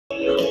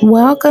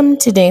Welcome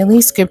to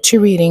Daily Scripture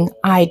Reading.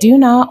 I do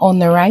not own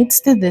the rights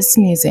to this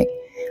music.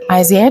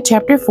 Isaiah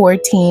chapter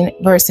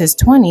 14, verses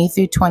 20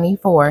 through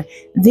 24.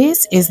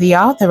 This is the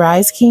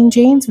Authorized King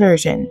James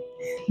Version.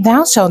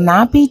 Thou shalt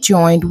not be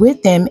joined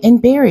with them in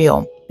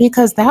burial,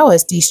 because thou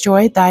hast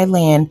destroyed thy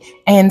land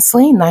and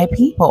slain thy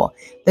people.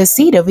 The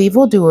seed of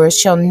evildoers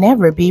shall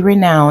never be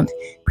renowned.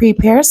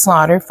 Prepare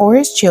slaughter for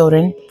his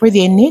children for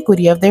the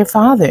iniquity of their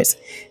fathers,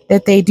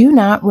 that they do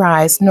not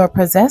rise nor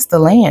possess the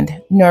land,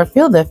 nor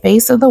fill the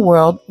face of the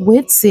world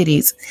with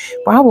cities.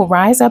 For I will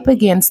rise up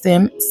against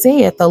them,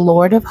 saith the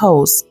Lord of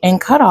hosts,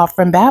 and cut off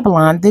from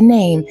Babylon the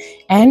name,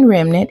 and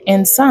remnant,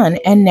 and son,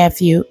 and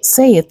nephew,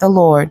 saith the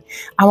Lord.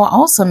 I will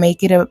also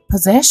make it a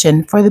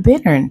possession for the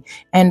bittern,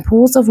 and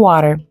pools of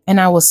water,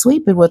 and I will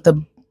sweep it with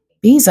the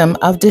besom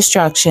of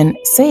destruction,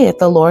 saith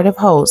the Lord of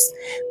hosts.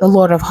 The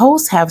Lord of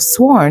hosts hath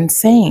sworn,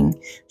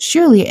 saying,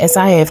 Surely as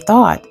I have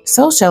thought,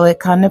 so shall it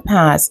come to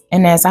pass,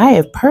 and as I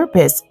have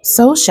purposed,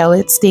 so shall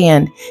it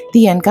stand.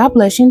 The end. God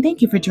bless you, and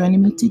thank you for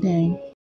joining me today.